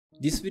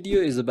This video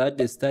is about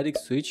the static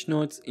switch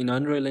nodes in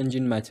Unreal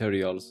Engine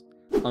materials.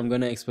 I'm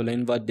gonna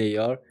explain what they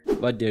are,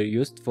 what they're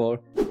used for,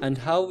 and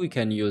how we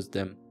can use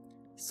them.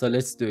 So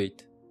let's do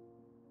it.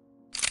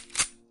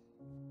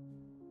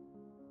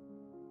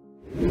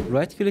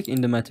 Right-click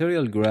in the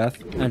material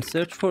graph and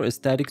search for a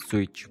static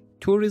switch.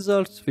 Two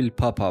results will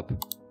pop up.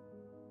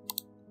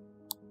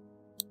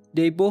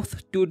 They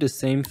both do the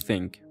same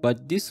thing,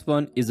 but this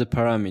one is a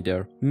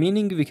parameter,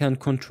 meaning we can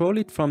control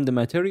it from the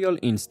material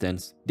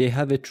instance. They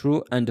have a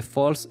true and a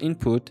false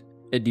input,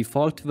 a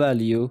default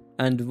value,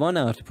 and one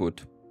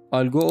output.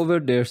 I'll go over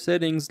their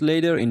settings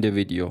later in the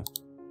video.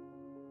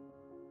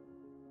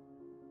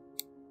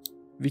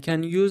 We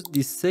can use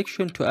this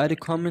section to add a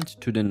comment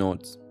to the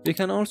nodes. We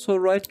can also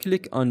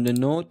right-click on the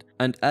node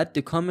and add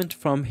the comment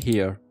from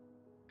here.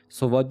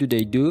 So what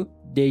do?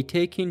 They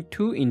take in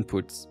two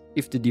inputs.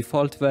 If the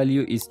default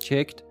value is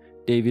checked,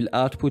 they will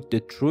output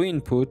the true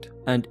input,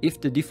 and if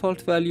the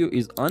default value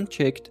is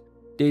unchecked,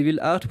 they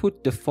will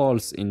output the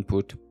false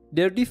input.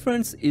 Their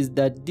difference is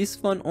that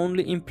this one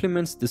only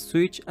implements the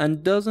switch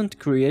and doesn't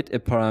create a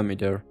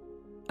parameter.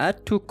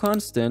 Add two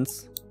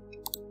constants,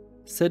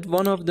 set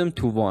one of them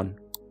to 1,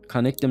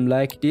 connect them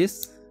like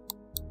this,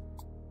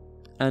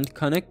 and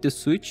connect the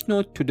switch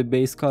node to the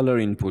base color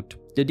input.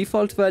 The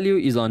default value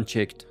is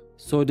unchecked,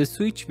 so the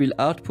switch will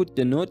output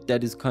the node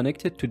that is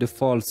connected to the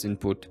false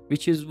input,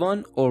 which is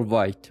 1 or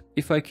white.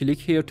 If I click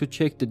here to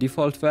check the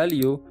default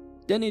value,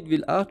 then it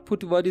will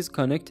output what is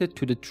connected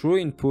to the true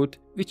input,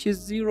 which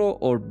is 0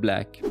 or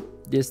black.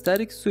 The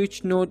static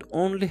switch node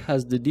only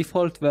has the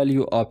default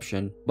value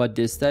option, but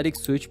the static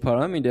switch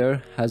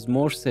parameter has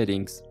more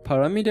settings.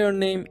 Parameter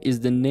name is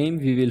the name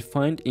we will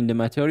find in the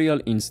material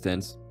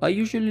instance. I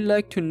usually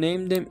like to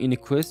name them in a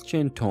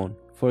question tone.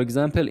 For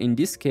example, in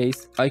this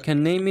case, I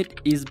can name it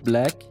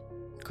isBlack,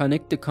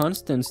 connect the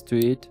constants to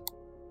it,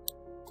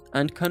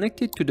 and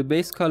connect it to the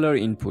base color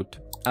input.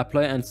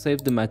 Apply and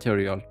save the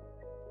material.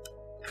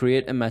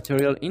 Create a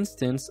material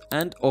instance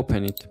and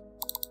open it.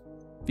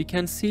 We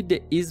can see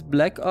the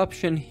isBlack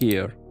option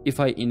here. If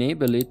I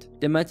enable it,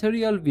 the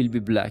material will be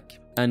black,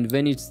 and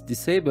when it's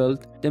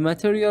disabled, the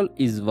material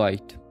is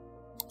white.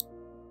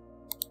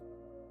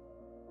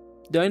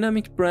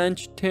 Dynamic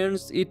branch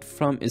turns it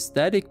from a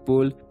static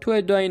bool to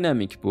a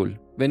dynamic bool.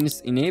 When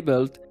it's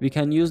enabled, we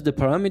can use the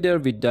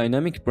parameter with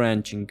dynamic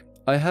branching.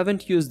 I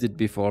haven't used it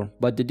before,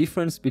 but the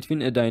difference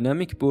between a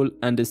dynamic bool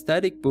and a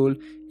static bool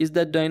is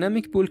that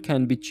dynamic bool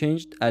can be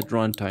changed at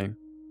runtime.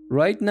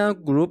 Right now,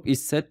 group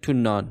is set to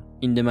none.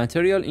 In the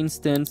material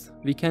instance,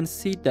 we can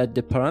see that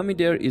the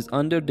parameter is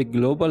under the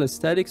global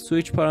static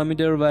switch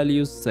parameter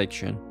values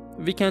section.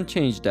 We can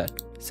change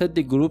that. Set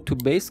the group to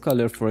base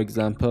color, for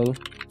example.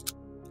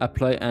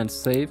 Apply and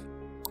save.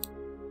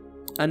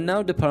 And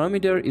now the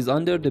parameter is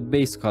under the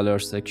base color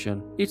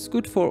section. It's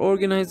good for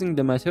organizing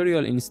the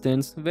material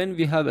instance when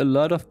we have a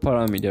lot of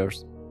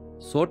parameters.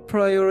 Sort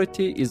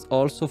priority is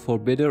also for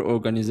better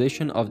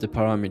organization of the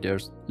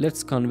parameters.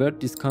 Let's convert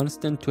this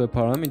constant to a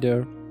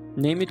parameter.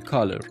 Name it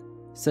color.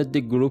 Set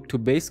the group to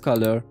base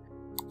color.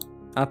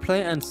 Apply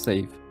and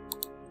save.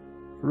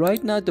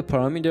 Right now the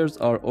parameters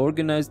are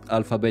organized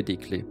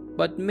alphabetically,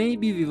 but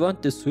maybe we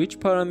want the switch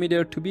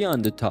parameter to be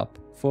on the top.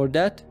 For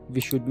that,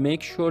 we should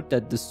make sure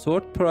that the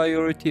sort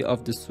priority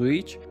of the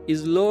switch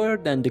is lower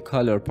than the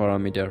color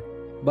parameter.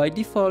 By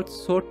default,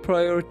 sort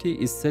priority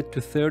is set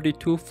to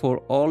 32 for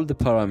all the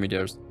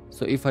parameters.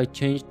 So if I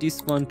change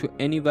this one to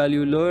any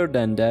value lower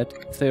than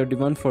that,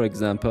 31 for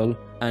example,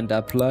 and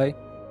apply,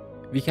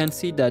 we can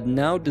see that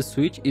now the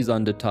switch is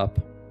on the top.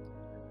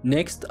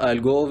 Next, I'll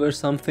go over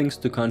some things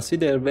to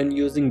consider when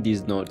using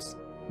these nodes.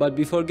 But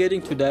before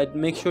getting to that,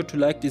 make sure to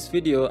like this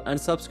video and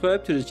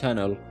subscribe to the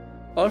channel.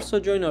 Also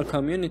join our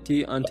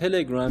community on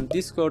Telegram,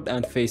 Discord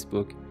and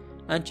Facebook,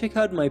 and check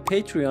out my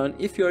Patreon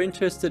if you are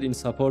interested in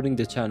supporting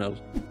the channel.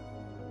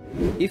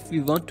 If we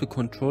want to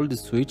control the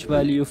switch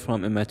value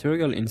from a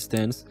material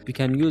instance, we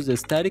can use a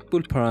static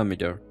bool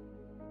parameter.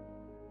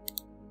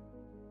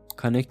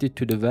 Connect it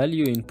to the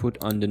value input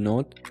on the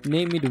node,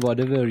 name it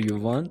whatever you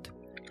want,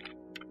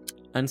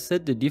 and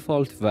set the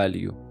default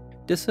value.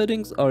 The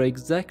settings are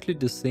exactly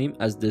the same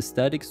as the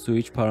static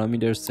switch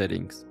parameter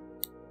settings.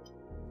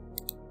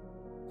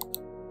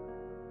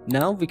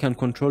 Now we can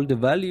control the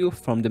value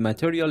from the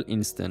material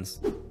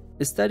instance.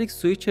 Static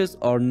switches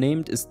are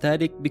named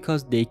static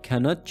because they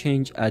cannot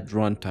change at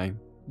runtime.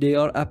 They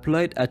are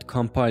applied at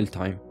compile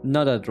time,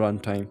 not at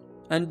runtime,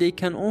 and they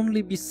can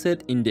only be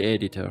set in the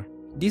editor.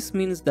 This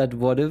means that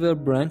whatever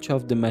branch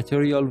of the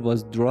material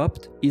was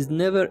dropped is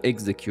never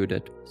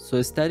executed,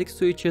 so static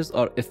switches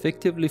are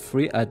effectively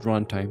free at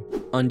runtime.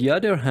 On the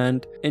other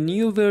hand, a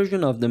new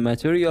version of the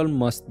material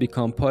must be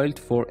compiled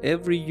for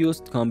every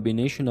used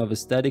combination of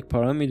static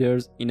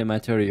parameters in a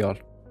material.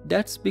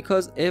 That's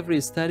because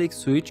every static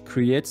switch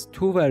creates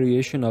two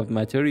variations of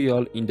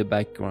material in the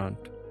background.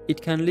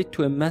 It can lead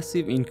to a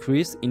massive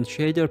increase in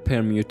shader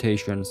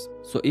permutations.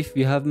 So if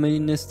we have many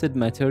nested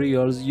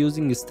materials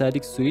using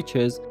static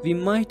switches, we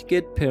might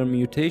get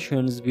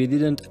permutations we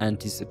didn't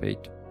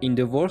anticipate. In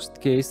the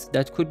worst case,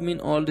 that could mean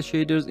all the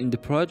shaders in the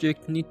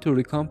project need to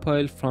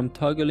recompile from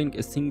toggling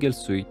a single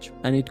switch,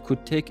 and it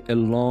could take a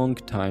long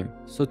time.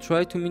 So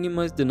try to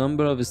minimize the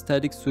number of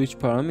static switch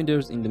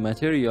parameters in the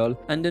material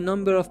and the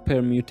number of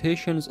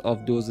permutations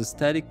of those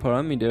static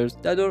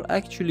parameters that are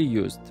actually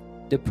used.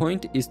 The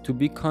point is to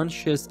be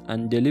conscious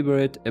and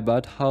deliberate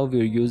about how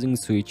we're using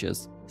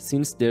switches.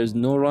 Since there's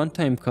no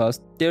runtime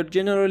cost, they're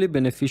generally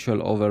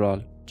beneficial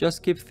overall.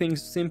 Just keep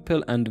things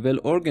simple and well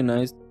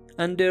organized,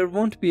 and there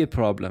won't be a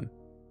problem.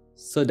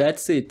 So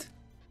that's it.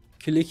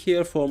 Click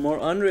here for more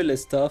Unreal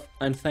stuff,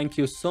 and thank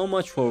you so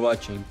much for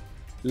watching.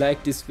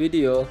 Like this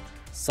video,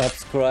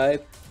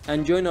 subscribe,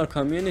 and join our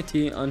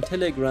community on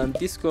Telegram,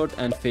 Discord,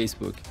 and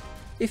Facebook.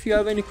 If you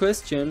have any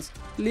questions,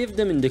 leave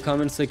them in the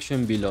comment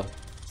section below.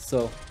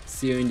 So,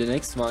 see you in the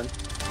next one.